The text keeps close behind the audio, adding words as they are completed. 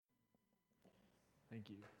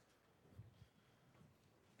Thank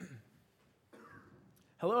you.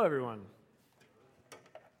 Hello, everyone.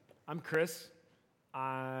 I'm Chris.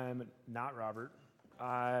 I'm not Robert.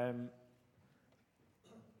 I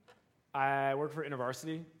work for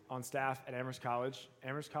InterVarsity on staff at Amherst College.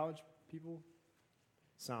 Amherst College people?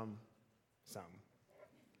 Some.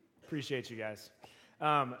 Appreciate you guys.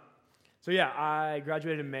 I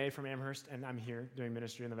graduated in May from Amherst, and I'm here doing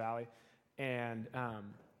ministry in the Valley. And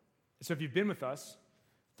so if you've been with us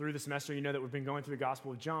through the semester, you know that we've been going through the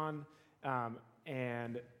Gospel of John,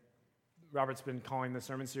 and Robert's been calling the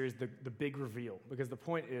sermon series the Big Reveal, because the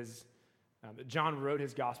point is that John wrote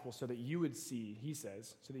his Gospel so that you would see, he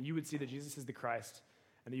says, so that you would see that Jesus is the Christ,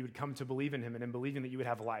 and that you would come to believe in him, and in believing that you would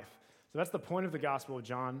have life. So that's the point of the Gospel of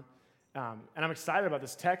John, and I'm excited about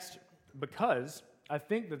this text because I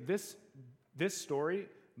think that this story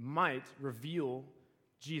might reveal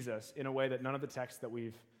Jesus in a way that none of the texts that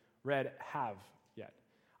we've read have yet.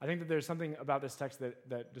 I think that there's something about this text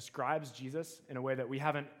that describes Jesus in a way that we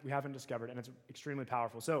haven't discovered, and it's extremely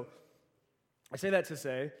powerful. So I say that to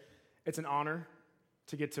say it's an honor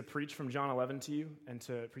to get to preach from John 11 to you and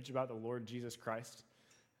to preach about the Lord Jesus Christ.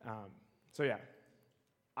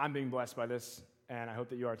 I'm being blessed by this, and I hope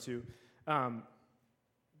that you are too.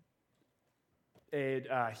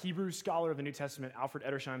 A Hebrew scholar of the New Testament, Alfred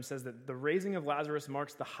Edersheim, says that the raising of Lazarus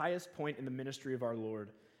marks the highest point in the ministry of our Lord.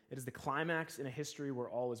 It is the climax in a history where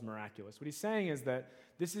all is miraculous. What he's saying is that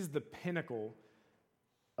this is the pinnacle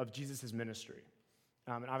of Jesus' ministry.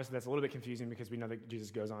 And obviously that's a little bit confusing because we know that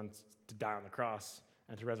Jesus goes on to die on the cross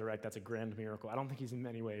and to resurrect. That's a grand miracle. I don't think he's in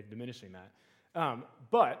any way diminishing that.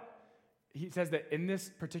 But he says that in this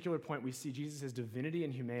particular point, we see Jesus' divinity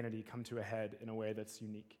and humanity come to a head in a way that's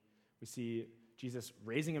unique. We see Jesus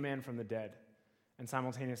raising a man from the dead, and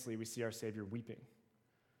simultaneously we see our Savior weeping.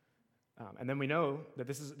 And then we know that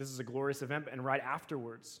this is a glorious event, and right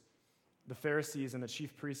afterwards, the Pharisees and the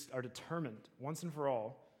chief priests are determined, once and for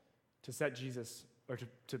all, to set Jesus, or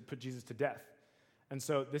to put Jesus to death. And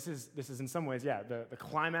so this is in some ways, the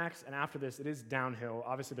climax, and after this, it is downhill.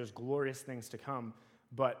 Obviously, there's glorious things to come,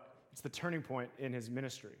 but it's the turning point in his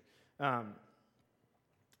ministry. And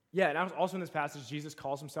also in this passage, Jesus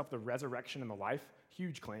calls himself the resurrection and the life.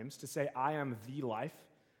 Huge claims to say, I am the life.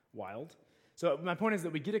 Wild. So my point is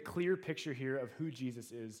that we get a clear picture here of who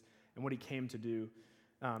Jesus is and what he came to do.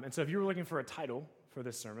 And so if you were looking for a title for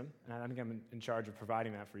this sermon, and I think I'm in charge of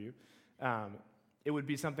providing that for you, it would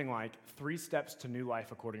be something like 3 Steps to New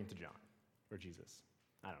Life According to John, or Jesus.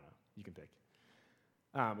 I don't know. You can pick.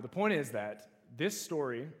 But the point is that this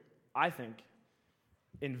story, I think,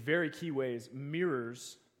 in very key ways,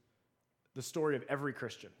 mirrors the story of every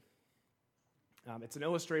Christian. It's an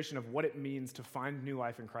illustration of what it means to find new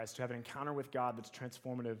life in Christ, to have an encounter with God that's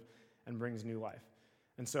transformative and brings new life.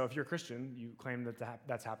 And so if you're a Christian, you claim that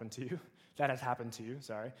that's happened to you. That has happened to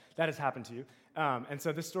you. And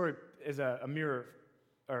so this story is a mirror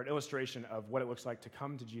or an illustration of what it looks like to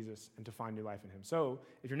come to Jesus and to find new life in him. So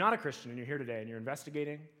if you're not a Christian and you're here today and you're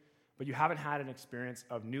investigating, but you haven't had an experience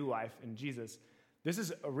of new life in Jesus, this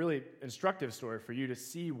is a really instructive story for you to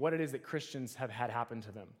see what it is that Christians have had happen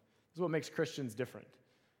to them. This is what makes Christians different.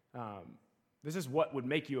 This is what would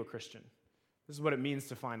make you a Christian. This is what it means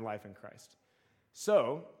to find life in Christ.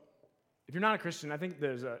 So, if you're not a Christian, I think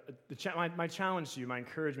there's my challenge to you, my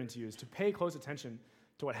encouragement to you is to pay close attention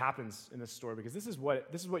to what happens in this story, because this is what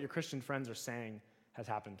your Christian friends are saying has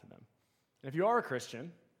happened to them. And if you are a Christian,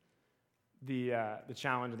 the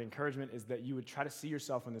challenge and the encouragement is that you would try to see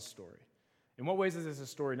yourself in this story. In what ways is this a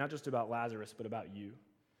story not just about Lazarus, but about you?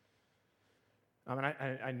 And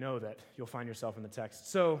I know that you'll find yourself in the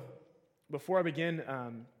text. So before I begin,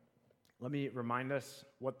 let me remind us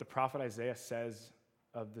what the prophet Isaiah says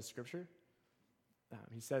of the scripture.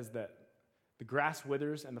 He says that the grass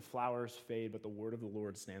withers and the flowers fade, but the word of the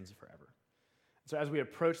Lord stands forever. So as we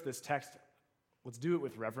approach this text, let's do it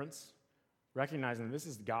with reverence, recognizing that this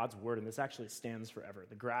is God's word and this actually stands forever.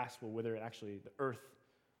 The grass will wither, and actually the earth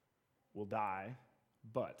will die,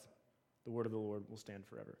 but the word of the Lord will stand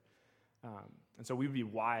forever. And so we would be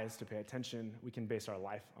wise to pay attention. We can base our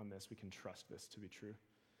life on this. We can trust this to be true.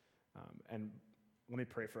 And let me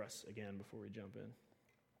pray for us again before we jump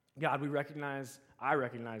in. God, I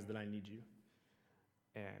recognize that I need you.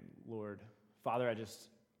 And Lord, Father, I just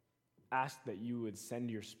ask that you would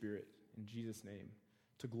send your Spirit in Jesus' name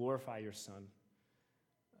to glorify your Son.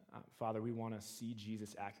 Father, we want to see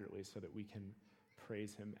Jesus accurately so that we can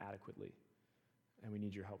praise him adequately. And we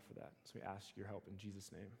need your help for that. So we ask your help in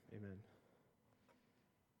Jesus' name. Amen.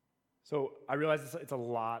 So I realize it's a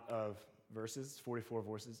lot of verses, 44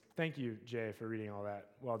 verses. Thank you, Jay, for reading all that.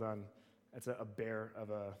 Well done. That's a bear of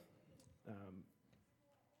a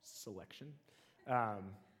selection.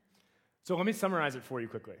 So let me summarize it for you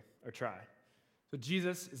quickly, or try. So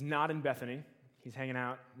Jesus is not in Bethany. He's hanging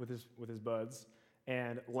out with his buds.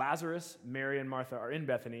 And Lazarus, Mary, and Martha are in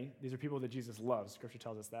Bethany. These are people that Jesus loves. Scripture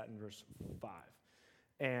tells us that in verse 5.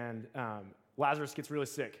 And Lazarus gets really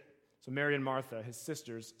sick. So Mary and Martha, his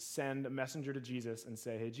sisters, send a messenger to Jesus and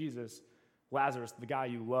say, hey, Jesus, Lazarus, the guy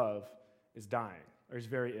you love, is dying, or he's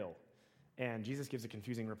very ill. And Jesus gives a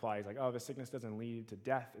confusing reply. He's like, oh, the sickness doesn't lead to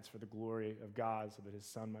death. It's for the glory of God so that his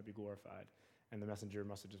son might be glorified. And the messenger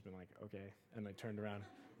must have just been like, okay, and they turned around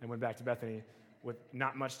and went back to Bethany with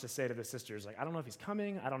not much to say to the sisters. Like, I don't know if he's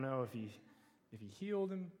coming. I don't know if he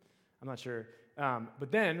healed him. I'm not sure. But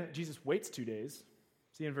then Jesus waits 2 days.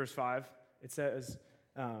 See in verse 5, it says,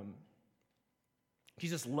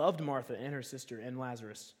 Jesus loved Martha and her sister and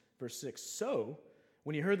Lazarus. Verse 6, so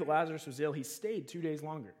when he heard that Lazarus was ill, he stayed 2 days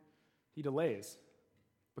longer. He delays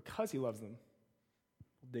because he loves them.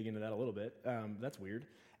 We'll dig into that a little bit. That's weird.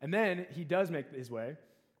 And then he does make his way.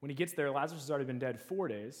 When he gets there, Lazarus has already been dead 4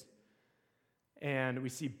 days. And we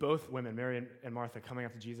see both women, Mary and Martha, coming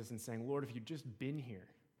up to Jesus and saying, Lord, if you'd just been here,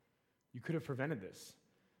 you could have prevented this.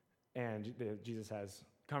 And Jesus has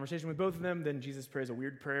a conversation with both of them. Then Jesus prays a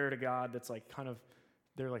weird prayer to God that's like kind of,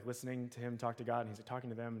 they're like listening to him talk to God, and he's like talking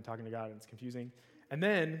to them and talking to God, and it's confusing. And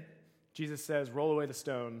then Jesus says, roll away the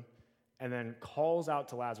stone, and then calls out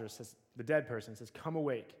to Lazarus, says, the dead person, says, come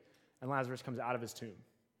awake. And Lazarus comes out of his tomb.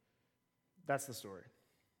 That's the story.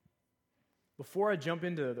 Before I jump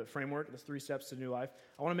into the framework, the 3 steps to new life,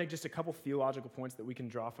 I want to make just a couple theological points that we can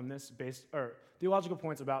draw from this, theological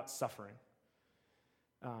points about suffering.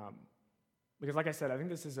 Because like I said, I think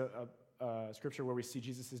this is a scripture where we see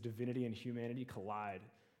Jesus' divinity and humanity collide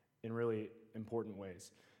in really important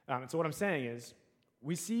ways. And so what I'm saying is,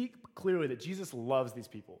 we see clearly that Jesus loves these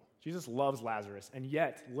people. Jesus loves Lazarus, and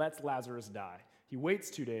yet lets Lazarus die. He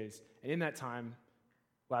waits 2 days, and in that time,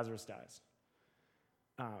 Lazarus dies.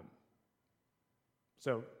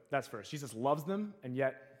 So that's first. Jesus loves them, and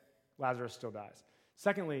yet Lazarus still dies.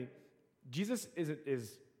 Secondly, Jesus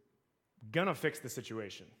is going to fix the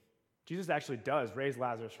situation. Jesus actually does raise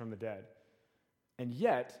Lazarus from the dead. And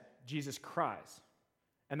yet, Jesus cries.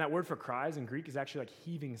 And that word for cries in Greek is actually like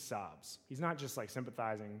heaving sobs. He's not just like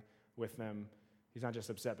sympathizing with them. He's not just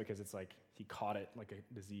upset because it's like he caught it like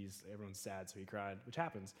a disease. Everyone's sad, so he cried, which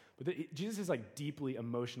happens. But Jesus is like deeply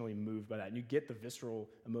emotionally moved by that. And you get the visceral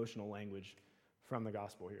emotional language from the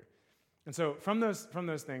gospel here. And so from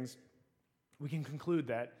those things, we can conclude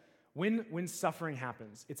that when suffering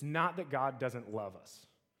happens, it's not that God doesn't love us.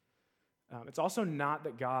 It's also not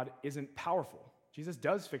that God isn't powerful. Jesus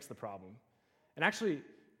does fix the problem. And actually,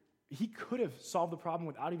 he could have solved the problem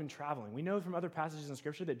without even traveling. We know from other passages in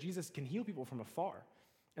Scripture that Jesus can heal people from afar.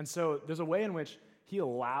 And so there's a way in which he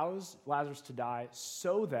allows Lazarus to die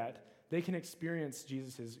so that they can experience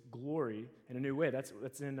Jesus' glory in a new way. That's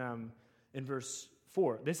in verse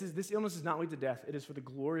 4. This illness does not lead to death. It is for the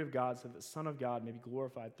glory of God, so that the Son of God may be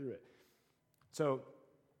glorified through it. So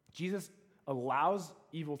Jesus allows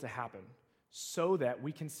evil to happen so that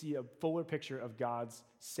we can see a fuller picture of God's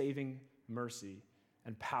saving mercy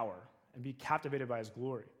and power and be captivated by his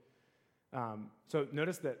glory. So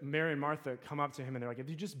notice that Mary and Martha come up to him and they're like, if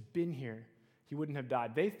you'd just been here, he wouldn't have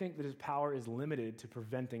died. They think that his power is limited to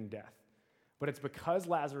preventing death. But it's because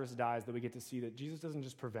Lazarus dies that we get to see that Jesus doesn't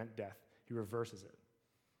just prevent death, he reverses it.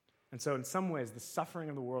 And so in some ways, the suffering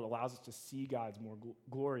of the world allows us to see God's more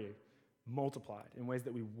glory multiplied in ways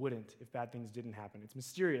that we wouldn't if bad things didn't happen. It's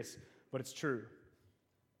mysterious, but it's true.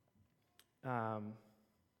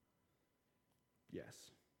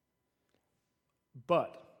 Yes.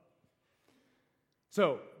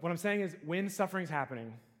 So what I'm saying is when suffering's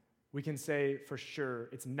happening, we can say for sure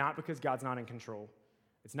it's not because God's not in control.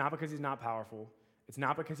 It's not because he's not powerful. It's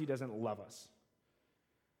not because he doesn't love us.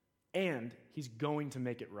 And he's going to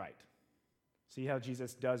make it right. See how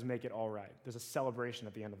Jesus does make it all right. There's a celebration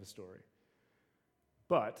at the end of the story.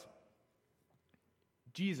 But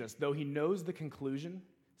Jesus, though he knows the conclusion,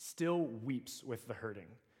 still weeps with the hurting.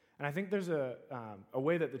 And I think there's a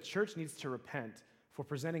way that the church needs to repent for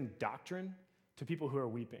presenting doctrine to people who are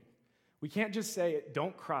weeping. We can't just say,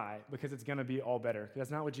 don't cry because it's going to be all better.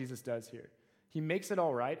 That's not what Jesus does here. He makes it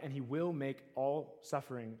all right, and he will make all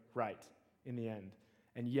suffering right in the end.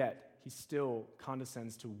 And yet, he still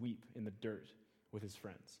condescends to weep in the dirt with his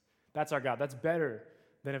friends. That's our God. That's better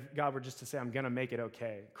than if God were just to say, I'm going to make it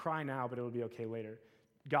okay. Cry now, but it will be okay later.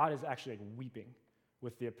 God is actually like weeping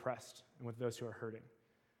with the oppressed and with those who are hurting,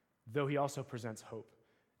 though he also presents hope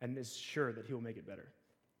and is sure that he will make it better.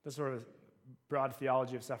 That's sort of broad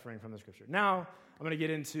theology of suffering from the scripture. Now, I'm going to get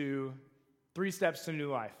into 3 steps to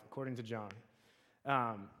new life, according to John.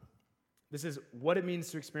 This is what it means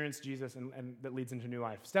to experience Jesus, and that leads into new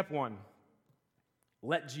life. Step one,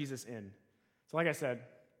 let Jesus in. So like I said,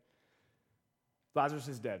 Lazarus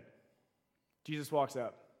is dead. Jesus walks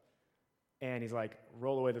up, and he's like,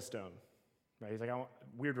 roll away the stone. Right? He's like,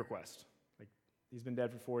 weird request. Like, he's been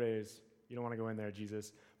dead for 4 days. You don't want to go in there,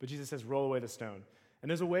 Jesus. But Jesus says, roll away the stone. And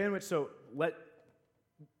there's a way in which,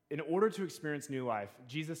 in order to experience new life,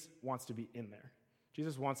 Jesus wants to be in there.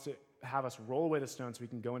 Jesus wants to have us roll away the stone so we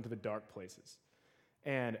can go into the dark places.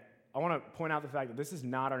 And I want to point out the fact that this is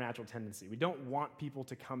not our natural tendency. We don't want people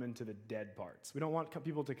to come into the dead parts. We don't want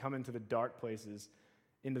people to come into the dark places,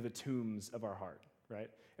 into the tombs of our heart, right?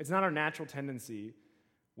 It's not our natural tendency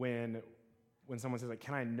when someone says, like,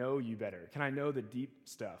 can I know you better? Can I know the deep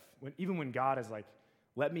stuff? Even when God is like,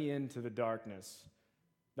 let me into the darkness,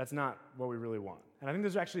 that's not what we really want. And I think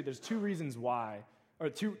there's two reasons why, or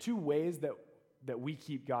two ways that we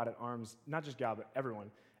keep God at arm's, not just God, but everyone,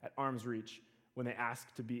 at arm's reach when they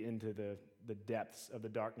ask to be into the depths of the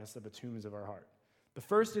darkness of the tombs of our heart. The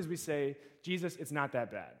first is we say, Jesus, it's not that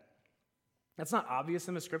bad. That's not obvious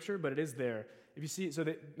in the scripture, but it is there. If you see,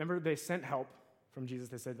 remember they sent help from Jesus.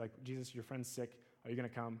 They said, like, Jesus, your friend's sick. Are you going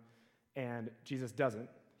to come? And Jesus doesn't.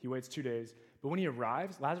 He waits 2 days. But when he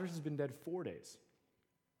arrives, Lazarus has been dead 4 days,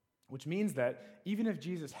 which means that even if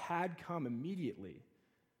Jesus had come immediately,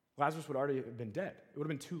 Lazarus would already have been dead. It would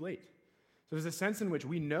have been too late. So there's a sense in which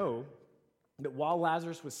we know that while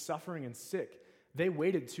Lazarus was suffering and sick, they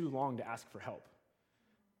waited too long to ask for help.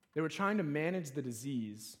 They were trying to manage the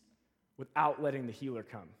disease without letting the healer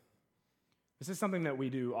come. This is something that we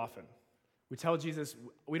do often. We tell Jesus,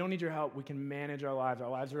 we don't need your help. We can manage our lives. Our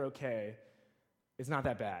lives are okay. It's not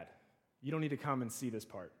that bad. You don't need to come and see this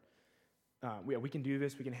part. We can do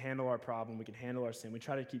this. We can handle our problem. We can handle our sin. We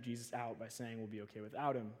try to keep Jesus out by saying we'll be okay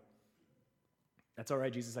without him. That's all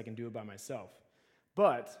right, Jesus. I can do it by myself.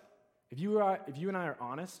 But if you and I are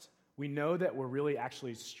honest, we know that we're really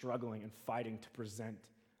actually struggling and fighting to present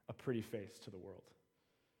a pretty face to the world.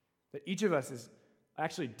 That each of us is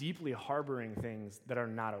actually deeply harboring things that are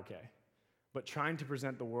not okay, but trying to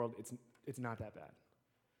present the world it's not that bad.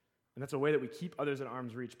 And that's a way that we keep others at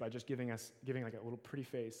arm's reach, by just giving like a little pretty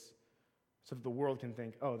face so that the world can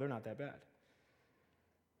think, oh, they're not that bad.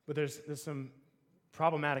 But there's some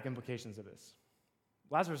problematic implications of this.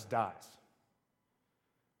 Lazarus dies,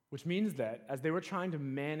 which means that as they were trying to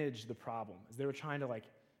manage the problem, as they were trying to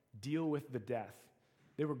deal with the death,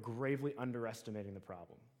 they were gravely underestimating the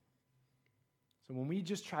problem. So when we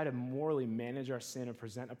just try to morally manage our sin and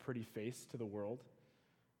present a pretty face to the world,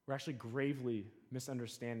 we're actually gravely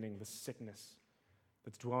misunderstanding the sickness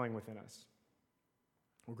that's dwelling within us.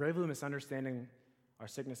 We're gravely misunderstanding our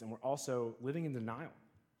sickness, and we're also living in denial.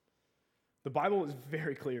 The Bible is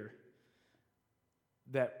very clear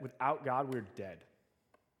that without God, we're dead.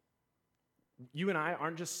 You and I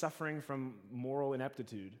aren't just suffering from moral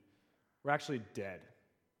ineptitude. We're actually dead.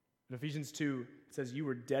 In Ephesians 2, it says, you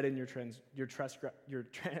were dead in your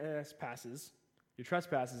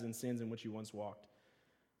trespasses and sins in which you once walked,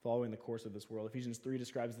 following the course of this world. Ephesians 3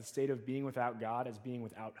 describes the state of being without God as being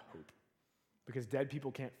without hope, because dead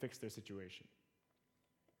people can't fix their situation.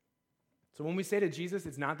 So when we say to Jesus,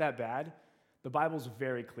 it's not that bad, the Bible's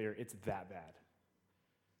very clear, it's that bad.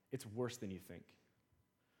 It's worse than you think.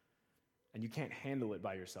 And you can't handle it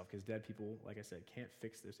by yourself, because dead people, like I said, can't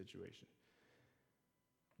fix their situation.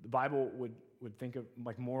 The Bible would think of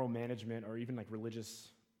moral management or even religious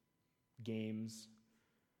games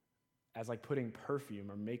as putting perfume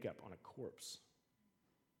or makeup on a corpse.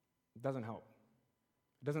 It doesn't help.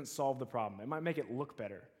 It doesn't solve the problem. It might make it look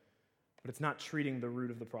better, but it's not treating the root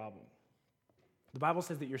of the problem. The Bible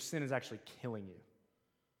says that your sin is actually killing you,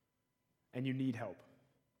 and you need help.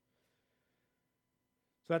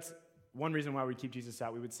 So that's one reason why we keep Jesus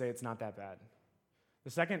out. We would say it's not that bad. The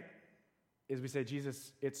second is we say,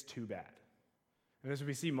 Jesus, it's too bad. And this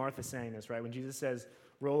we see Martha saying this, right? When Jesus says,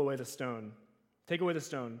 roll away the stone, take away the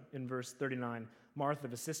stone in verse 39, Martha,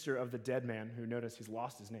 the sister of the dead man, who notice he's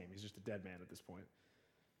lost his name, he's just a dead man at this point.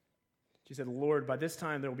 She said, Lord, by this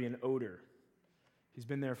time there will be an odor. He's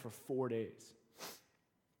been there for 4 days.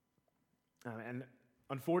 And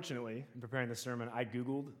unfortunately, in preparing this sermon, I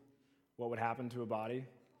Googled what would happen to a body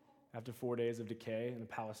after 4 days of decay in the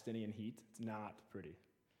Palestinian heat. It's not pretty.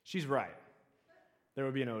 She's right. There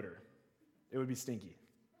would be an odor. It would be stinky.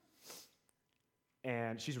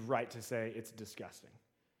 And she's right to say it's disgusting.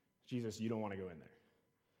 Jesus, you don't want to go in there.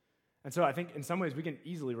 And so I think in some ways we can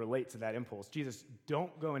easily relate to that impulse. Jesus,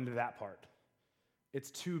 don't go into that part. It's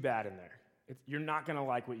too bad in there. You're not going to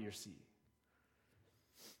like what you see.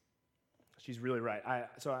 She's really right.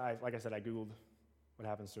 Like I said, I Googled what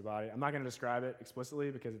happens to a body. I'm not going to describe it explicitly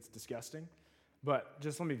because it's disgusting, but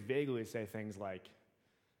just let me vaguely say things like,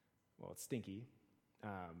 well, it's stinky.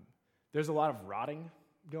 There's a lot of rotting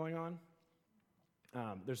going on.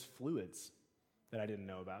 There's fluids that I didn't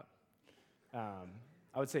know about.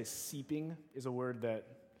 I would say seeping is a word that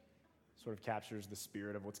sort of captures the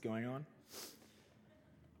spirit of what's going on.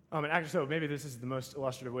 And actually, so maybe this is the most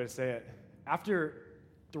illustrative way to say it. After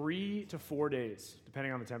 3 to 4 days,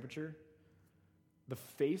 depending on the temperature, the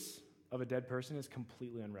face of a dead person is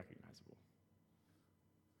completely unrecognizable.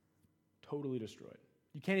 Totally destroyed.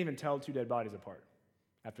 You can't even tell 2 dead bodies apart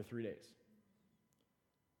after 3 days.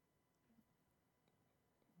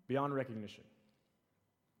 Beyond recognition.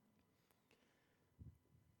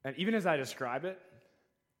 And even as I describe it,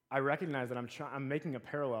 I recognize that I'm making a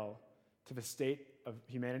parallel to the state of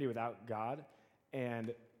humanity without God,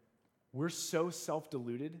 and we're so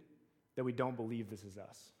self-deluded that we don't believe this is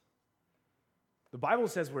us. The Bible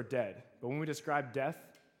says we're dead, but when we describe death,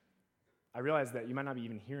 I realize that you might not be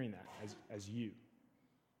even hearing that as you.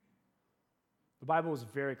 The Bible is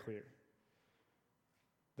very clear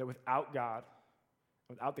that without God,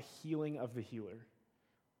 without the healing of the healer,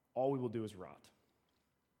 all we will do is rot.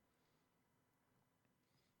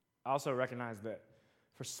 I also recognize that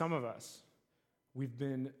for some of us, we've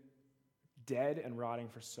been dead and rotting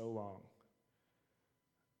for so long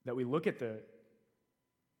that we look at the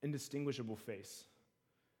indistinguishable face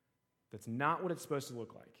that's not what it's supposed to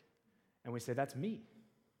look like, and we say, that's me.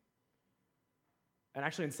 And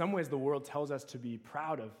actually, in some ways, the world tells us to be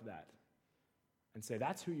proud of that and say,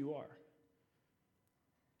 that's who you are.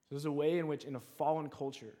 So there's a way in which, in a fallen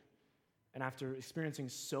culture, and after experiencing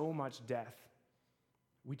so much death,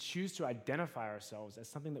 we choose to identify ourselves as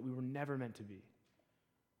something that we were never meant to be.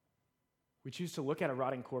 We choose to look at a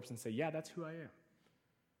rotting corpse and say, yeah, that's who I am.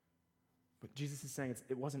 But Jesus is saying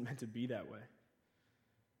it wasn't meant to be that way.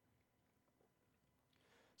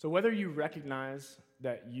 So whether you recognize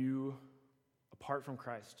that you, apart from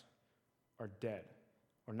Christ, are dead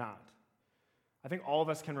or not, I think all of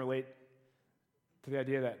us can relate to the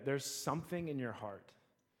idea that there's something in your heart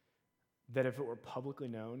that if it were publicly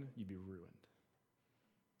known, you'd be ruined.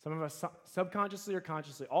 Some of us subconsciously or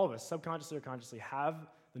consciously, all of us subconsciously or consciously have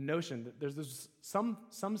the notion that there's some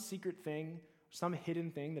secret thing, some hidden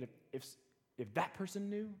thing that if that person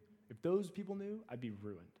knew, if those people knew, I'd be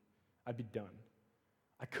ruined. I'd be done.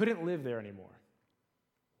 I couldn't live there anymore.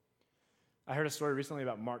 I heard a story recently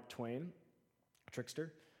about Mark Twain, a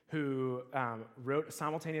trickster, who wrote a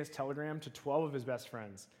simultaneous telegram to 12 of his best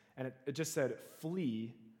friends, and it just said,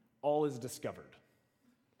 "Flee, all is discovered."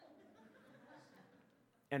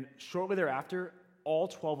 And shortly thereafter, all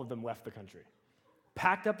 12 of them left the country,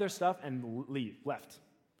 packed up their stuff and left.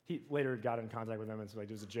 He later got in contact with them and was like,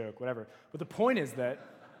 it was a joke, whatever. But the point is that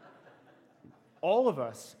all of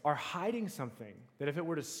us are hiding something that if it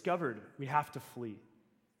were discovered, we'd have to flee.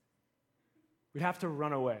 We'd have to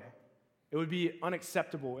run away. It would be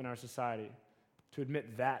unacceptable in our society to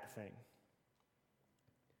admit that thing.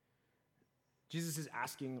 Jesus is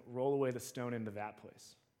asking, roll away the stone into that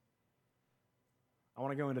place. I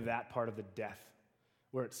want to go into that part of the death,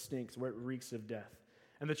 where it stinks, where it reeks of death.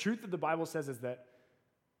 And the truth that the Bible says is that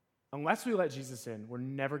unless we let Jesus in, we're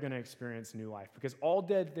never going to experience new life, because all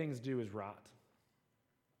dead things do is rot.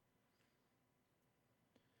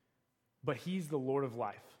 But he's the Lord of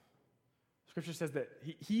life. Scripture says that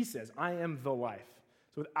he says, I am the life.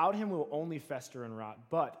 So without him, we'll only fester and rot.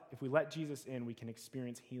 But if we let Jesus in, we can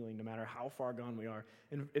experience healing no matter how far gone we are.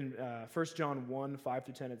 In 1 John 1, 5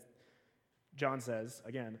 through 10, John says,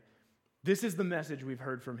 again, this is the message we've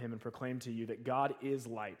heard from him and proclaimed to you, that God is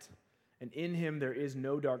light, and in him there is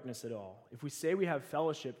no darkness at all. If we say we have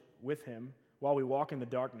fellowship with him while we walk in the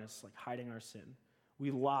darkness, like hiding our sin,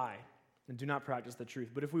 we lie and do not practice the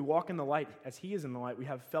truth. But if we walk in the light as he is in the light, we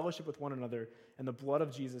have fellowship with one another, and the blood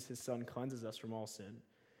of Jesus, his son, cleanses us from all sin.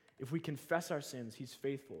 If we confess our sins, he's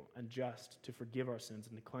faithful and just to forgive our sins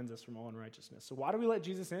and to cleanse us from all unrighteousness. So why do we let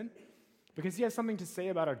Jesus in? Because he has something to say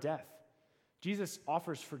about our death. Jesus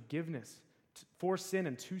offers forgiveness for sin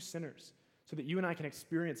and to sinners so that you and I can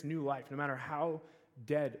experience new life no matter how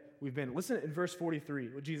dead we've been. Listen in verse 43,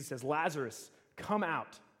 what Jesus says, Lazarus, come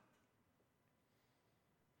out.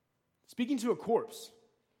 Speaking to a corpse.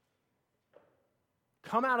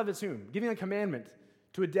 Come out of the tomb, giving a commandment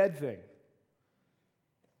to a dead thing.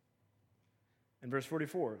 In verse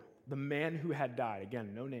 44, the man who had died,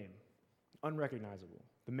 again, no name, unrecognizable.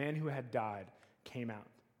 The man who had died came out.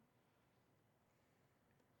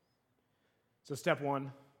 So step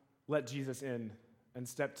 1, let Jesus in. And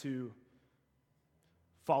step 2,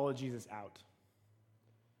 follow Jesus out.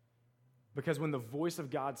 Because when the voice of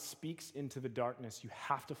God speaks into the darkness, you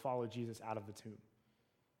have to follow Jesus out of the tomb.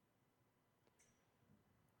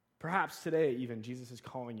 Perhaps today, even, Jesus is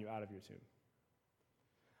calling you out of your tomb.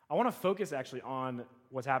 I want to focus actually on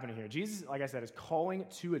what's happening here. Jesus, like I said, is calling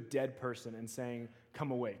to a dead person and saying,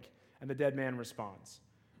 "Come awake." And the dead man responds,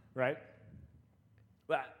 right?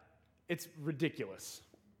 But it's ridiculous.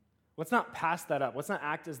 Let's not pass that up. Let's not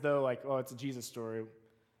act as though, like, oh, it's a Jesus story.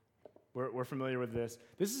 We're familiar with this.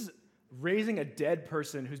 This is raising a dead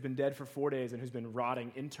person who's been dead for 4 days and who's been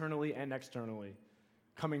rotting internally and externally,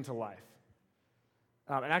 coming to life.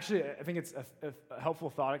 And actually, I think it's a helpful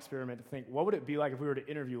thought experiment to think, what would it be like if we were to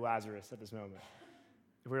interview Lazarus at this moment?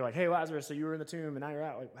 If we were like, "Hey, Lazarus, so you were in the tomb and now you're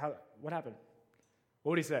out. Like, what happened?" What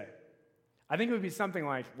would he say? I think it would be something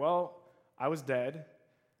like, "Well, I was dead,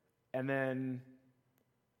 and then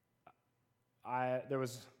I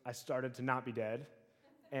started to not be dead,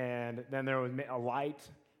 and then there was a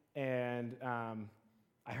light, and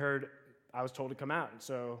I was told to come out, and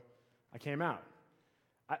so I came out."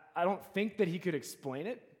 I don't think that he could explain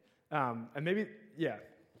it, and maybe, yeah,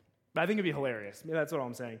 but I think it'd be hilarious. Maybe that's what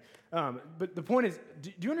I'm saying. But the point is,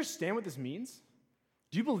 do you understand what this means?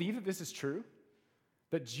 Do you believe that this is true?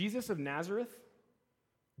 That Jesus of Nazareth,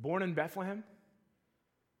 born in Bethlehem,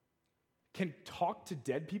 can talk to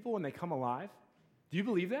dead people when they come alive? Do you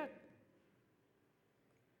believe that?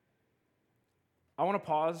 I want to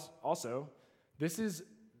pause also. This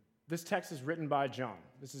text is written by John.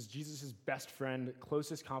 This is Jesus' best friend,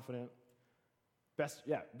 closest confidant, best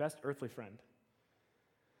earthly friend.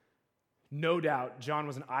 No doubt, John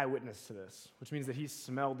was an eyewitness to this, which means that he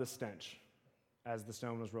smelled the stench as the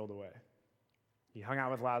stone was rolled away. He hung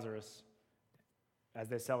out with Lazarus as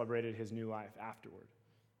they celebrated his new life afterward.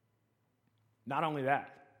 Not only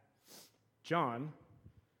that, John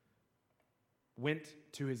went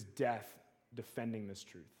to his death defending this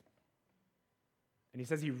truth. And he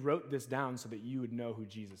says he wrote this down so that you would know who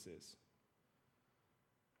Jesus is.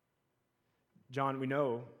 John, we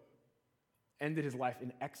know, ended his life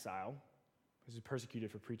in exile because he was persecuted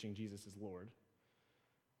for preaching Jesus as Lord,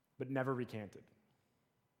 but never recanted.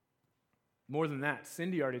 More than that,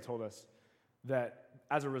 Cindy already told us that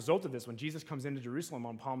as a result of this, when Jesus comes into Jerusalem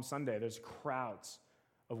on Palm Sunday, there's crowds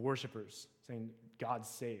of worshipers saying, "God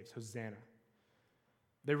saves, Hosanna."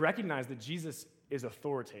 They recognize that Jesus is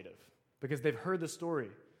authoritative because they've heard the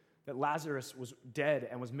story that Lazarus was dead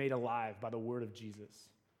and was made alive by the word of Jesus.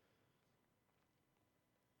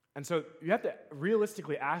 And so you have to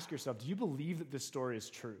realistically ask yourself, do you believe that this story is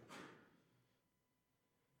true?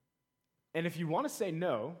 And if you want to say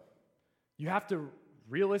no, you have to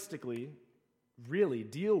realistically, really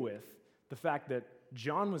deal with the fact that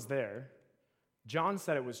John was there, John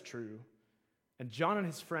said it was true, and John and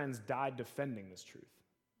his friends died defending this truth.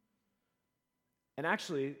 And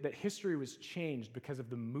actually, that history was changed because of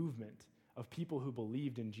the movement of people who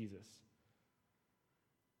believed in Jesus.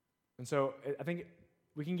 And so I think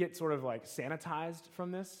we can get sort of like sanitized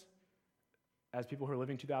from this as people who are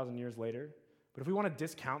living 2,000 years later. But if we want to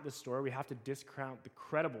discount this story, we have to discount the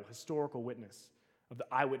credible historical witness of the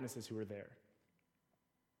eyewitnesses who were there.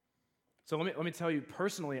 So let me tell you,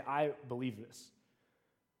 personally, I believe this.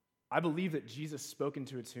 I believe that Jesus spoke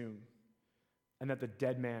into a tomb and that the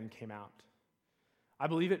dead man came out. I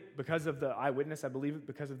believe it because of the eyewitness. I believe it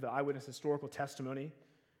because of the eyewitness historical testimony.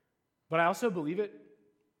 But I also believe it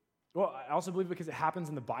because it happens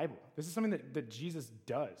in the Bible. This is something that Jesus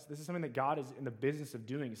does. This is something that God is in the business of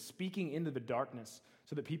doing, speaking into the darkness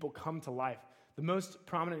so that people come to life. The most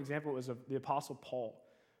prominent example is of the Apostle Paul,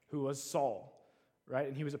 who was Saul, right?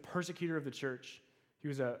 And he was a persecutor of the church. He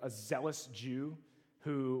was a zealous Jew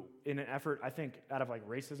who, in an effort, I think, out of like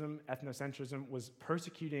racism, ethnocentrism, was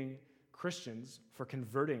persecuting Christians for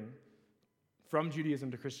converting from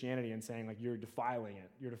Judaism to Christianity and saying, like, you're defiling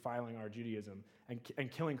it. You're defiling our Judaism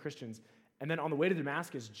and killing Christians. And then on the way to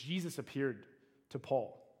Damascus, Jesus appeared to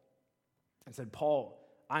Paul and said, "Paul,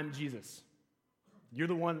 I'm Jesus. You're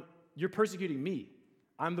the one, you're persecuting me.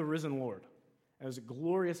 I'm the risen Lord." And it was a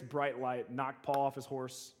glorious bright light, knocked Paul off his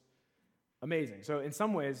horse. Amazing. So in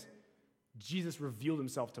some ways, Jesus revealed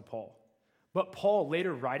himself to Paul. But Paul,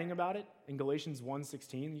 later writing about it in Galatians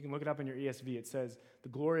 1:16, you can look it up in your ESV, it says, "The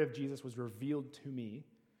glory of Jesus was revealed to me,"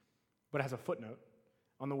 but it has a footnote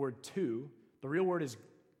on the word "to." The real word is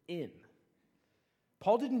 "in."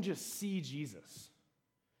 Paul didn't just see Jesus.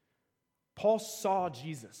 Paul saw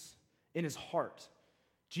Jesus in his heart.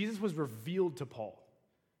 Jesus was revealed to Paul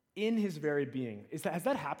in his very being. Has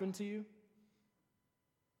that happened to you?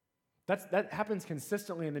 That happens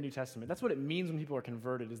consistently in the New Testament. That's what it means when people are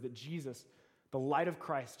converted, is that Jesus, the light of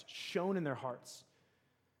Christ, shone in their hearts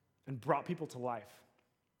and brought people to life.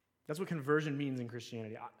 That's what conversion means in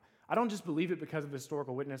Christianity. I don't just believe it because of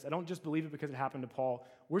historical witness. I don't just believe it because it happened to Paul.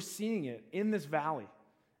 We're seeing it in this valley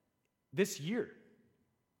this year.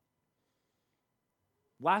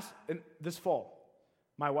 This fall,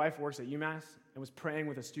 my wife works at UMass and was praying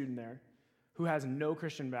with a student there who has no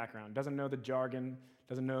Christian background, doesn't know the jargon,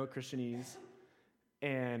 doesn't know Christianese,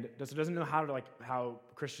 and doesn't know how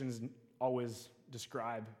Christians always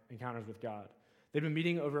describe encounters with God. They've been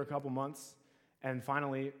meeting over a couple months, and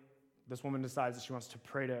finally, this woman decides that she wants to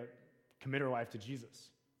pray to commit her life to Jesus.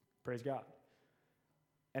 Praise God.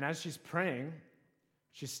 And as she's praying,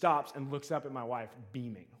 she stops and looks up at my wife,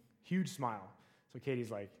 beaming. Huge smile. So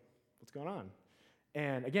Katie's like, what's going on?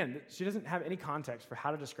 And again, she doesn't have any context for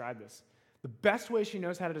how to describe this. The best way she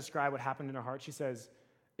knows how to describe what happened in her heart, she says,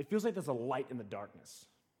 it feels like there's a light in the darkness.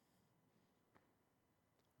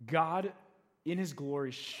 God, in his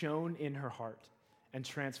glory, shone in her heart and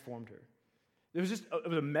transformed her. It was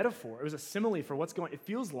a metaphor. It was a simile for what's going on. It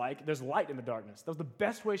feels like there's light in the darkness. That was the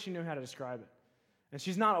best way she knew how to describe it. And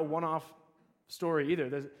she's not a one-off story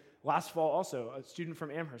either. Last fall also, a student from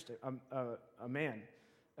Amherst, a man,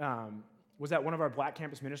 was at one of our Black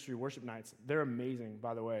Campus Ministry worship nights. They're amazing,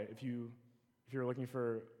 by the way. If you're looking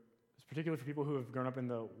for, particularly for people who have grown up in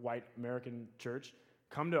the white American church,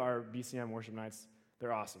 come to our BCM worship nights.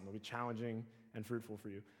 They're awesome. They'll be challenging and fruitful for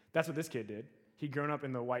you. That's what this kid did. He'd grown up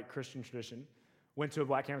in the white Christian tradition, went to a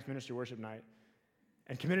Black Campus Ministry worship night,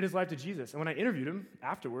 and committed his life to Jesus. And when I interviewed him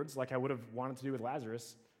afterwards, like I would have wanted to do with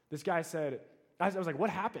Lazarus, this guy said, I was like, what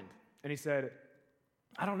happened? And he said,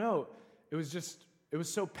 I don't know. It was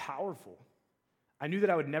so powerful. I knew that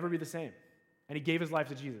I would never be the same. And he gave his life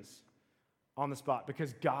to Jesus on the spot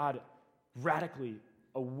because God radically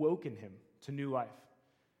awoken him to new life.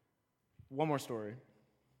 One more story.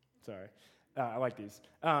 Sorry. I like these.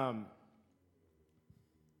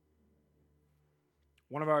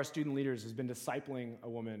 One of our student leaders has been discipling a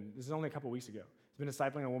woman. This is only a couple weeks ago. He's been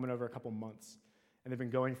discipling a woman over a couple months, and they've been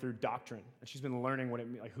going through doctrine. And she's been learning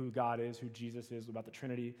who God is, who Jesus is, about the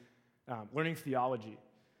Trinity, learning theology.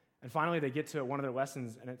 And finally, they get to one of their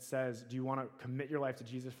lessons, and it says, do you want to commit your life to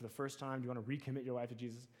Jesus for the first time? Do you want to recommit your life to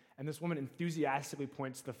Jesus? And this woman enthusiastically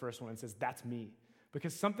points to the first one and says, that's me.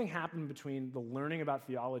 Because something happened between the learning about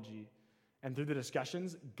theology and through the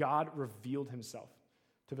discussions, God revealed himself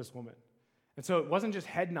to this woman. And so it wasn't just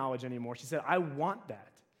head knowledge anymore. She said, I want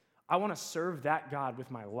that. I want to serve that God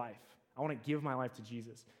with my life. I want to give my life to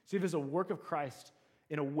Jesus. See, there's a work of Christ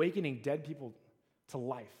in awakening dead people to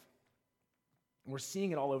life. And we're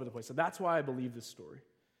seeing it all over the place. So that's why I believe this story.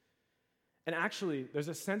 And actually, there's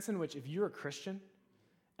a sense in which if you're a Christian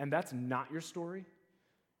and that's not your story,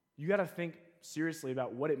 you got to think seriously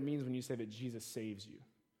about what it means when you say that Jesus saves you.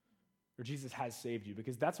 Or Jesus has saved you,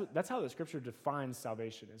 because that's how the scripture defines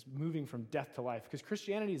salvation, is moving from death to life. Because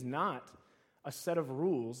Christianity is not a set of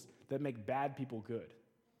rules that make bad people good.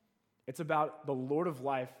 It's about the Lord of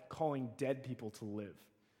life calling dead people to live.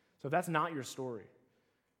 So if that's not your story,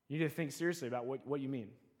 you need to think seriously about what you mean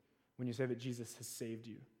when you say that Jesus has saved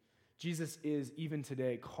you. Jesus is, even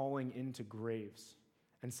today, calling into graves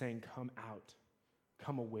and saying, come out,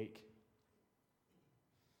 come awake.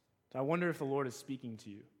 So I wonder if the Lord is speaking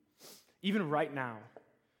to you. Even right now,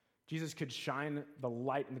 Jesus could shine the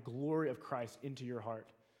light and the glory of Christ into your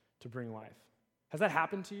heart to bring life. Has that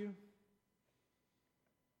happened to you?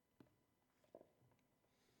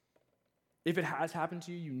 If it has happened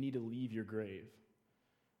to you, you need to leave your grave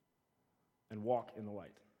and walk in the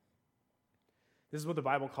light. This is what the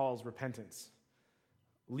Bible calls repentance.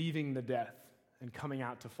 Leaving the death and coming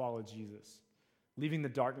out to follow Jesus. Leaving the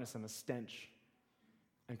darkness and the stench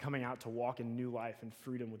and coming out to walk in new life and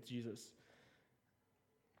freedom with Jesus.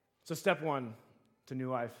 So step 1 to new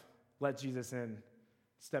life, let Jesus in.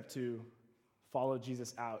 Step 2, follow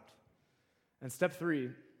Jesus out. And step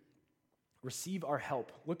 3, receive our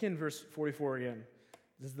help. Look in verse 44 again.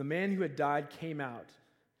 It says, the man who had died came out,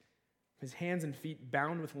 his hands and feet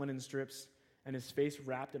bound with linen strips, and his face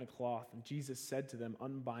wrapped in a cloth. And Jesus said to them,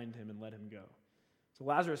 unbind him and let him go. So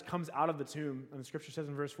Lazarus comes out of the tomb, and the scripture says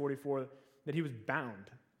in verse 44 that he was bound.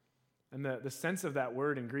 And the sense of that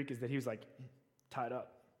word in Greek is that he was like tied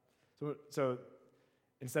up. So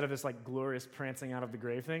instead of this like glorious prancing out of the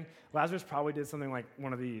grave thing, Lazarus probably did something like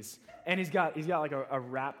one of these. And he's got like a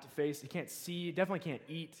wrapped face. He can't see, definitely can't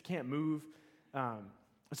eat, can't move.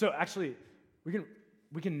 So actually,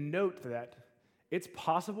 we can note that it's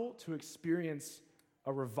possible to experience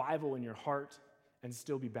a revival in your heart and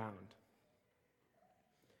still be bound.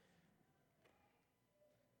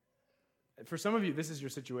 For some of you, this is your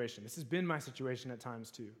situation. This has been my situation at times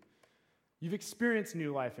too. You've experienced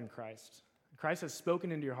new life in Christ. Christ has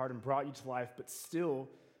spoken into your heart and brought you to life, but still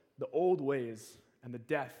the old ways and the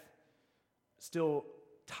death still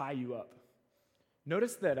tie you up.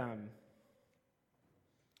 Notice that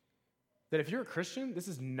if you're a Christian, this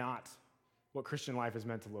is not what Christian life is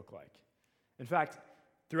meant to look like. In fact,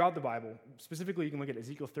 throughout the Bible, specifically you can look at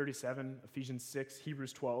Ezekiel 37, Ephesians 6,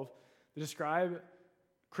 Hebrews 12, they describe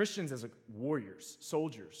Christians as like warriors,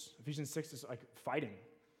 soldiers. Ephesians 6 is like fighting.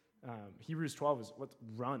 Hebrews 12 is what's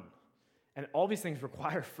run. And all these things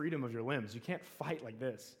require freedom of your limbs. You can't fight like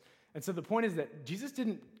this. And so the point is that Jesus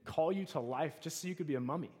didn't call you to life just so you could be a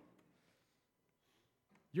mummy.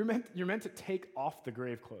 You're meant to take off the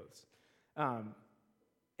grave clothes.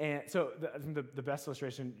 And so I think the best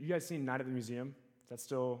illustration, you guys seen Night at the Museum? Is that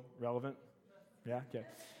still relevant? Yeah? Okay.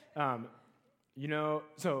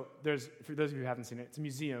 So for those of you who haven't seen it, it's a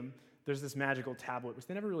museum. There's this magical tablet, which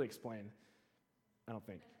they never really explain, I don't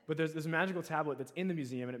think. But there's this magical tablet that's in the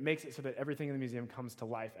museum, and it makes it so that everything in the museum comes to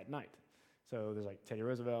life at night. So there's like Teddy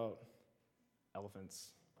Roosevelt,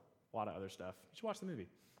 elephants, a lot of other stuff. You should watch the movie.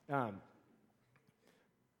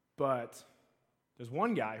 But there's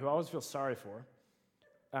one guy who I always feel sorry for,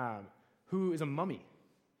 who is a mummy.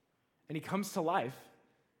 And he comes to life,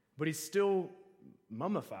 but he's still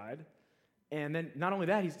mummified. And then not only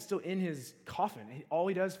that, he's still in his coffin. All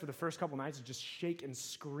he does for the first couple nights is just shake and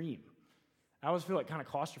scream. I always feel like kind of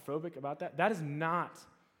claustrophobic about that. That is not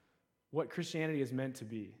what Christianity is meant to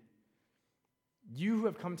be. You who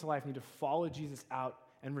have come to life need to follow Jesus out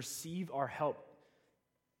and receive our help.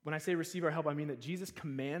 When I say receive our help, I mean that Jesus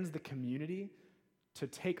commands the community to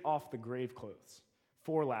take off the grave clothes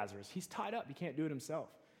for Lazarus. He's tied up. He can't do it himself.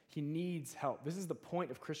 He needs help. This is the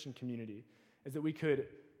point of Christian community, is that we could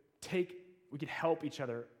help each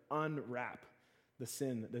other unwrap the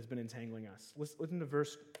sin that's been entangling us. Listen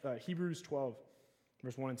to Hebrews 12,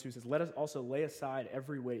 verse 1 and 2 says, "Let us also lay aside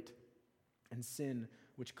every weight and sin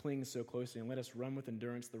which clings so closely, and let us run with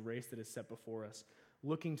endurance the race that is set before us,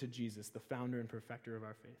 looking to Jesus, the founder and perfecter of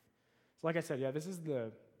our faith." So like I said, this is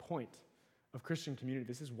the point of Christian community.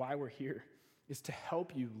 This is why we're here, is to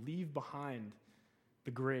help you leave behind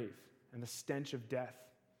the grave and the stench of death.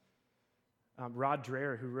 Rod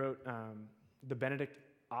Dreher, who wrote the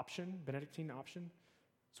Benedictine Option,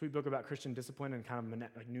 sweet book about Christian discipline and kind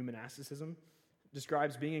of new monasticism,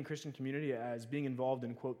 describes being in Christian community as being involved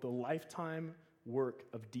in, quote, the lifetime work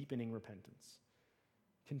of deepening repentance,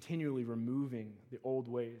 continually removing the old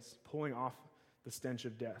ways, pulling off the stench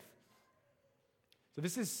of death. So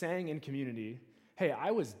this is saying in community, hey,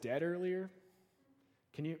 I was dead earlier.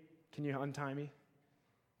 Can you untie me?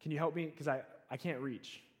 Can you help me? Because I can't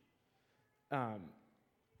reach.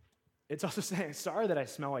 It's also saying, sorry that I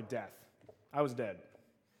smell like death. I was dead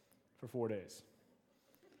for 4 days,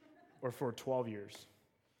 or for 12 years,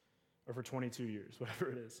 or for 22 years, whatever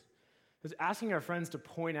it is. It's asking our friends to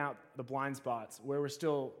point out the blind spots where we're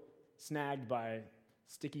still snagged by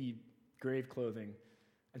sticky grave clothing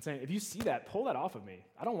and saying, if you see that, pull that off of me.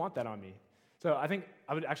 I don't want that on me. So I think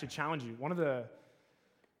I would actually challenge you. One of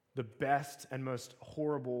the best and most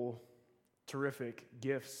horrible, terrific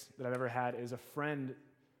gifts that I've ever had is a friend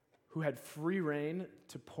who had free reign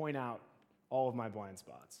to point out all of my blind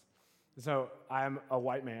spots. So I'm a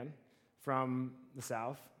white man from the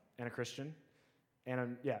South and a Christian.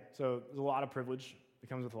 And so there's a lot of privilege that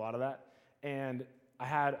comes with a lot of that. And I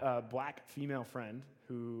had a black female friend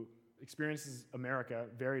who experiences America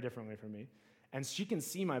very differently from me. And she can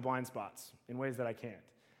see my blind spots in ways that I can't.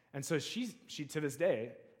 And so she to this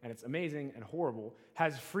day, and it's amazing and horrible,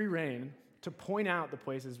 has free reign to point out the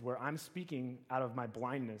places where I'm speaking out of my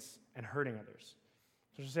blindness and hurting others.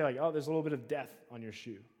 So she'll say like, oh, there's a little bit of death on your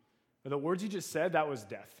shoe. But the words you just said, that was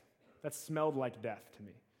death. That smelled like death to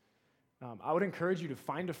me. I would encourage you to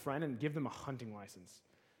find a friend and give them a hunting license,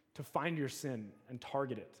 to find your sin and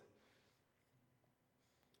target it.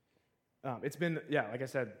 It's been, like I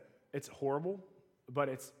said, it's horrible, but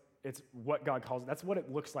it's what God calls it. That's what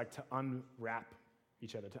it looks like to unwrap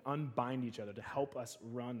each other, to unbind each other, to help us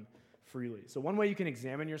run freely. So one way you can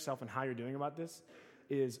examine yourself and how you're doing about this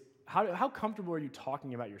is how comfortable are you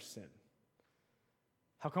talking about your sin?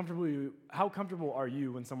 How comfortable are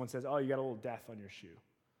you when someone says, oh, you got a little death on your shoe?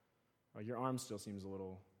 Or your arm still seems a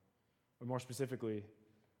little, or more specifically,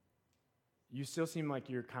 you still seem like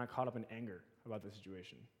you're kind of caught up in anger about the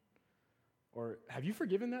situation. Or have you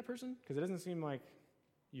forgiven that person? Because it doesn't seem like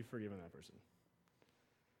you've forgiven that person.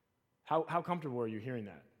 How comfortable are you hearing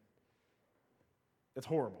that? That's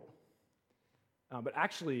horrible. But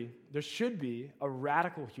actually, there should be a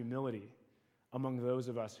radical humility among those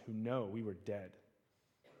of us who know we were dead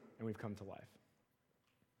and we've come to life.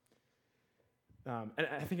 And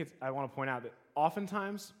I think I want to point out that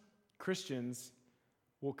oftentimes Christians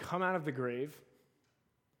will come out of the grave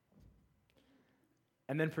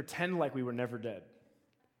and then pretend like we were never dead.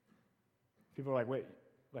 People are like, wait,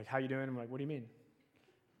 like, how you doing? I'm like, what do you mean?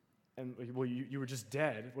 And like, well, you were just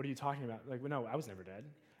dead. What are you talking about? Like, well, no, I was never dead.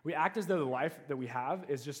 We act as though the life that we have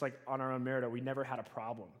is just like on our own merit, or we never had a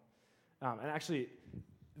problem. And actually,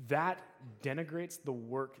 that denigrates the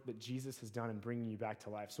work that Jesus has done in bringing you back to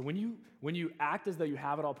life. So when you act as though you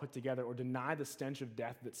have it all put together or deny the stench of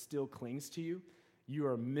death that still clings to you, you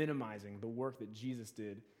are minimizing the work that Jesus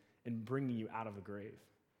did in bringing you out of the grave.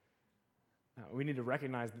 Now, we need to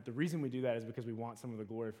recognize that the reason we do that is because we want some of the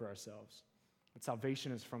glory for ourselves. But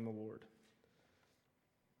salvation is from the Lord.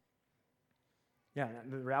 Yeah,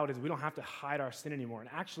 the reality is we don't have to hide our sin anymore. And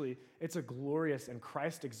actually, it's a glorious and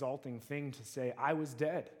Christ-exalting thing to say, I was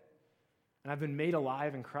dead, and I've been made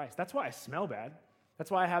alive in Christ. That's why I smell bad.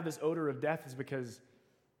 That's why I have this odor of death, is because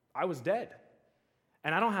I was dead.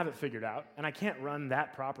 And I don't have it figured out, and I can't run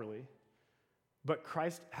that properly. But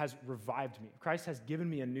Christ has revived me. Christ has given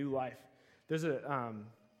me a new life. There's a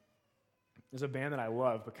band that I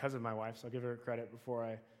love because of my wife, so I'll give her credit before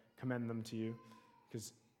I commend them to you,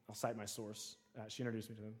 because I'll cite my source. She introduced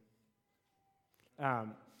me to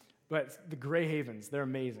them. But the Grey Havens, they're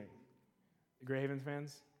amazing. The Grey Havens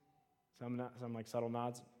fans? Some like subtle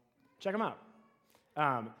nods. Check them out.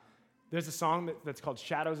 There's a song that's called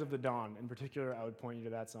Shadows of the Dawn. In particular, I would point you to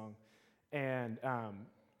that song. And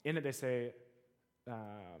in it they say,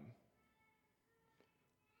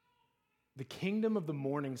 the kingdom of the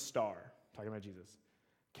morning star, talking about Jesus,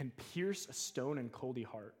 can pierce a stone and cold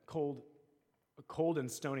and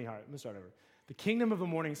stony heart. Let me start over. The kingdom of the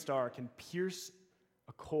morning star can pierce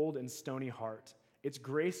a cold and stony heart. Its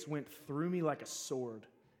grace went through me like a sword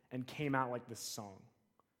and came out like this song.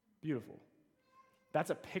 Beautiful. That's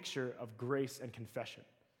a picture of grace and confession.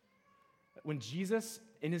 When Jesus,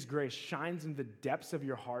 in his grace, shines in the depths of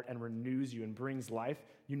your heart and renews you and brings life,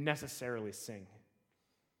 you necessarily sing.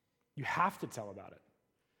 You have to tell about it.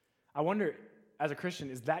 I wonder, as a Christian,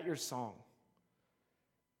 is that your song?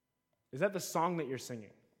 Is that the song that you're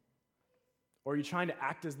singing? Or are you trying to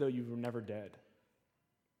act as though you were never dead?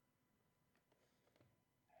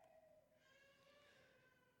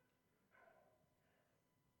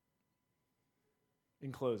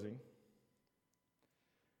 In closing,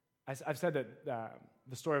 I've said that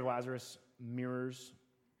the story of Lazarus mirrors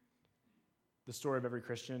the story of every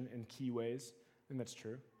Christian in key ways, and that's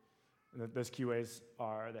true. And those key ways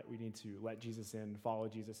are that we need to let Jesus in, follow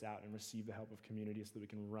Jesus out, and receive the help of community so that we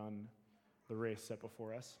can run the race set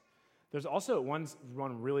before us. There's also one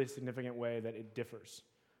really significant way that it differs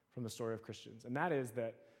from the story of Christians, and that is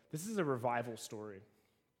that this is a revival story.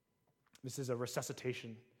 This is a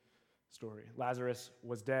resuscitation story. Lazarus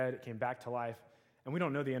was dead, came back to life, and we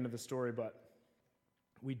don't know the end of the story, but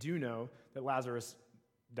we do know that Lazarus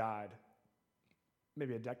died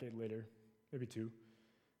maybe a decade later, maybe two.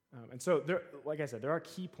 And so, like I said, there are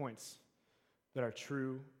key points that are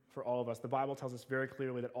true for all of us. The Bible tells us very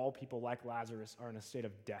clearly that all people like Lazarus are in a state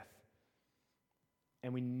of death.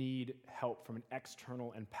 And we need help from an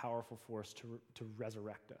external and powerful force to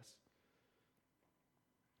resurrect us.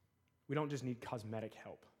 We don't just need cosmetic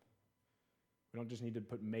help. We don't just need to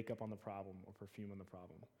put makeup on the problem or perfume on the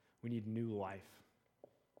problem. We need new life.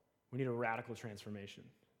 We need a radical transformation.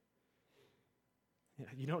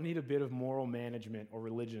 You don't need a bit of moral management or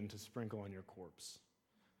religion to sprinkle on your corpse.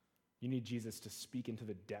 You need Jesus to speak into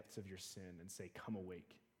the depths of your sin and say, come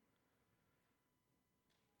awake.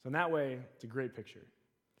 So in that way, it's a great picture.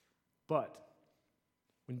 But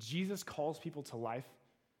when Jesus calls people to life,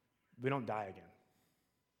 they don't die again.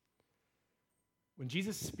 When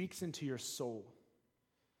Jesus speaks into your soul,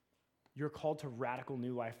 you're called to radical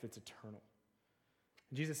new life that's eternal.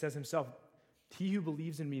 And Jesus says himself, he who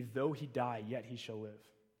believes in me, though he die, yet he shall live.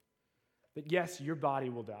 That yes, your body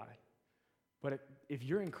will die, but if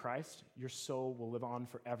you're in Christ, your soul will live on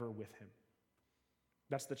forever with him.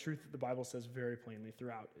 That's the truth that the Bible says very plainly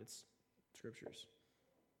throughout its scriptures.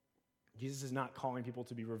 Jesus is not calling people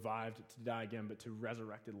to be revived, to die again, but to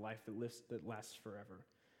resurrected life that lasts forever.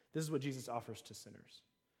 This is what Jesus offers to sinners.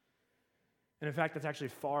 And in fact, that's actually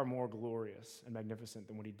far more glorious and magnificent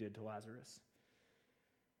than what he did to Lazarus.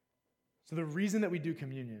 So the reason that we do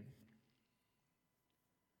communion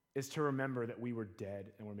is to remember that we were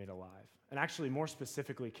dead and were made alive. And actually, more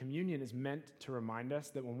specifically, communion is meant to remind us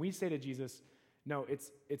that when we say to Jesus, no,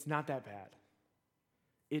 it's not that bad.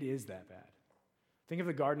 It is that bad. Think of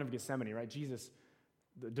the Garden of Gethsemane, right? Jesus,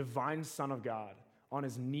 the divine Son of God, on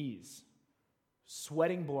his knees,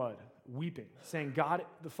 sweating blood, weeping, saying, God,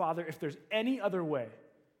 the Father, if there's any other way,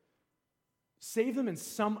 save them in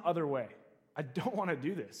some other way. I don't want to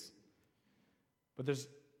do this. But there's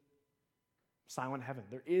silent heaven.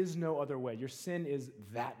 There is no other way. Your sin is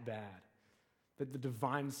that bad that the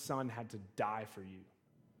divine Son had to die for you.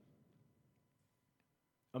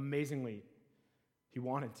 Amazingly, he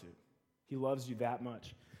wanted to. He loves you that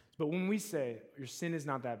much. But when we say your sin is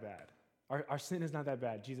not that bad, our sin is not that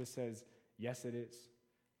bad, Jesus says, yes, it is.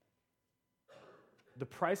 The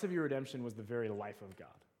price of your redemption was the very life of God.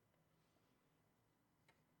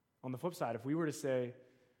 On the flip side, if we were to say,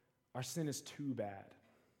 our sin is too bad,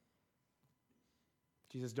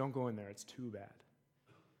 Jesus, don't go in there, it's too bad.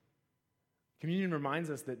 Communion reminds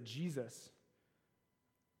us that Jesus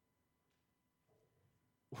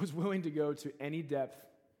was willing to go to any depth,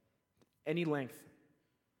 any length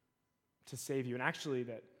to save you. And actually,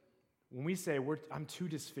 that when we say, I'm too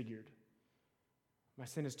disfigured, my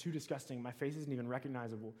sin is too disgusting, my face isn't even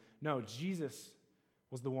recognizable. No, Jesus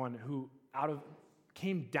was the one who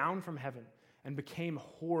came down from heaven and became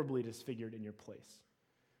horribly disfigured in your place.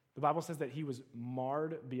 The Bible says that he was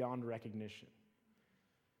marred beyond recognition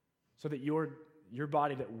so that your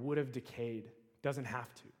body that would have decayed doesn't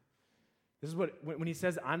have to. This is what, when he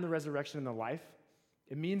says, I'm the resurrection and the life,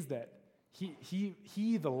 it means that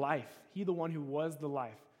he the life, he the one who was the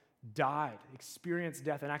life, died, experienced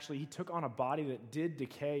death, and actually he took on a body that did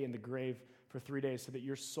decay in the grave for 3 days so that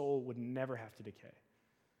your soul would never have to decay.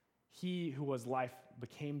 He who was life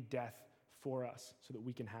became death for us so that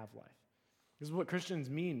we can have life. This is what Christians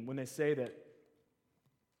mean when they say that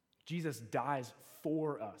Jesus dies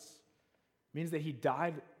for us. It means that he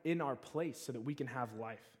died in our place so that we can have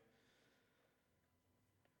life.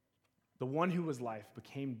 The one who was life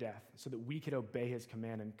became death so that we could obey his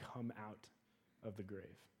command and come out of the grave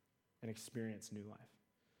and experience new life.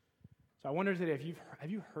 So I wonder today,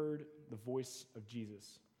 have you heard the voice of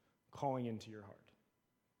Jesus calling into your heart?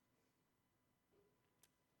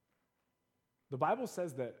 The Bible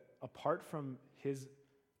says that apart from his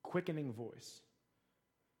quickening voice,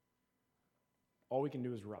 all we can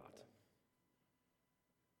do is rot.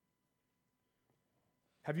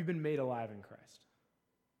 Have you been made alive in Christ?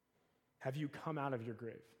 Have you come out of your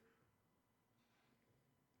grave?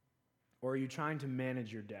 Or are you trying to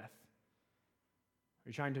manage your death? Are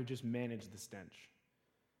you trying to just manage the stench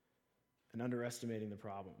and underestimating the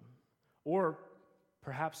problem? Or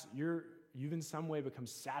perhaps you've in some way become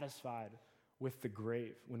satisfied with the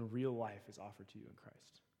grave when real life is offered to you in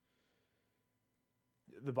Christ.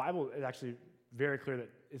 The Bible is actually very clear that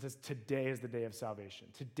it says today is the day of salvation.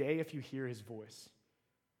 Today, if you hear his voice,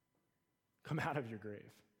 come out of your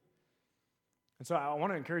grave. And so I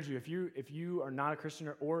want to encourage you, if you are not a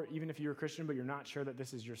Christian, or even if you're a Christian but you're not sure that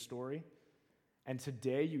this is your story, and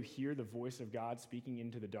today you hear the voice of God speaking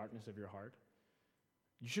into the darkness of your heart,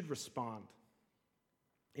 you should respond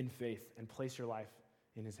in faith and place your life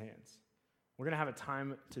in his hands. We're going to have a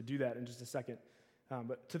time to do that in just a second.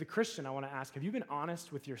 But to the Christian, I want to ask, have you been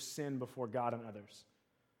honest with your sin before God and others?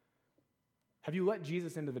 Have you let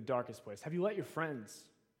Jesus into the darkest place? Have you let your friends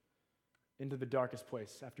into the darkest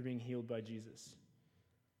place after being healed by Jesus?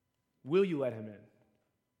 Will you let him in?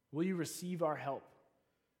 Will you receive our help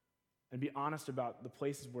and be honest about the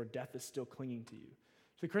places where death is still clinging to you?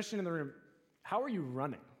 To the Christian in the room, how are you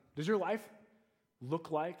running? Does your life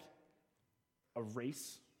look like a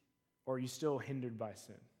race, or are you still hindered by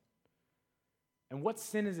sin? And what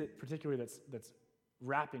sin is it particularly that's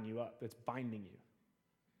wrapping you up, that's binding you?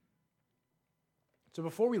 So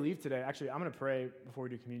before we leave today, actually, I'm going to pray before we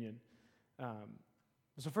do communion.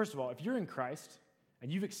 So first of all, if you're in Christ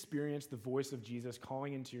and you've experienced the voice of Jesus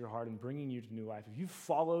calling into your heart and bringing you to new life, if you've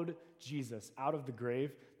followed Jesus out of the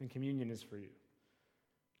grave, then communion is for you.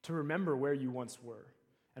 To remember where you once were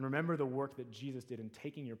and remember the work that Jesus did in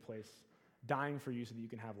taking your place, dying for you so that you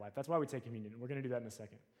can have life. That's why we take communion. We're going to do that in a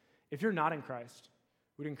second. If you're not in Christ,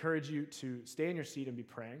 we'd encourage you to stay in your seat and be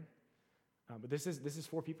praying. But this is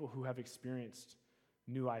for people who have experienced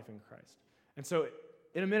new life in Christ. And so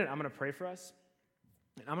in a minute, I'm going to pray for us.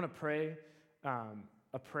 And I'm going to pray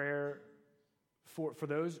a prayer for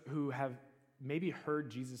those who have maybe heard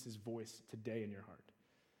Jesus' voice today in your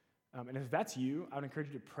heart. And if that's you, I would encourage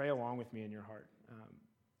you to pray along with me in your heart.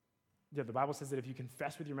 The Bible says that if you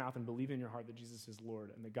confess with your mouth and believe in your heart that Jesus is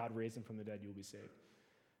Lord and that God raised him from the dead, you will be saved.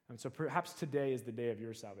 And so perhaps today is the day of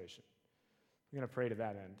your salvation. I'm going to pray to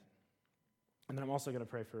that end. And then I'm also going to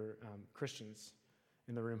pray for Christians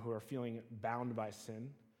in the room who are feeling bound by sin.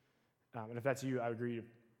 And if that's you, I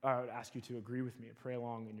would ask you to agree with me and pray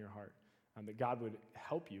along in your heart that God would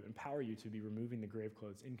help you, empower you to be removing the grave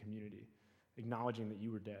clothes in community, acknowledging that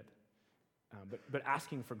you were dead, but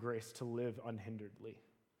asking for grace to live unhinderedly.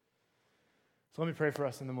 So let me pray for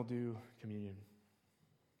us, and then we'll do communion.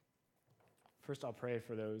 First, I'll pray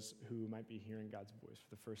for those who might be hearing God's voice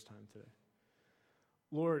for the first time today.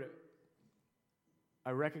 Lord,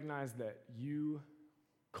 I recognize that you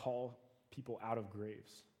call people out of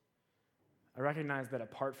graves. I recognize that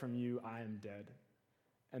apart from you, I am dead,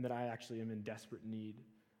 and that I actually am in desperate need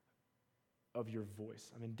of your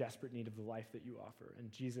voice. I'm in desperate need of the life that you offer.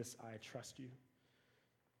 And Jesus, I trust you.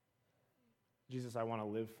 Jesus, I want to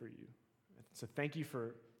live for you. So thank you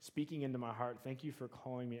for speaking into my heart. Thank you for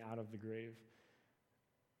calling me out of the grave.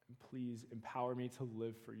 And please empower me to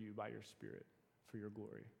live for you by your Spirit, for your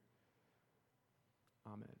glory.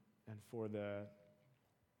 Amen. And for the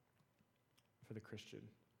Christian,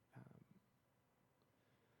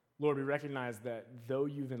 Lord, we recognize that though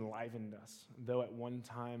you've enlivened us, though at one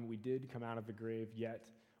time we did come out of the grave, yet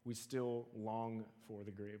we still long for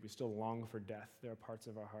the grave. We still long for death. There are parts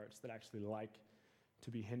of our hearts that actually like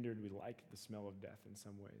to be hindered. We like the smell of death in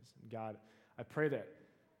some ways. And God, I pray that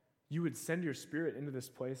you would send your Spirit into this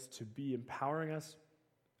place to be empowering us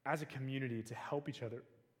as a community to help each other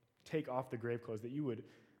take off the grave clothes, that you would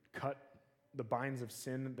cut the binds of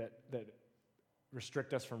sin that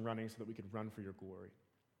restrict us from running so that we could run for your glory.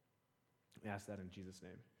 We ask that in Jesus'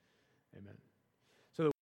 name. Amen.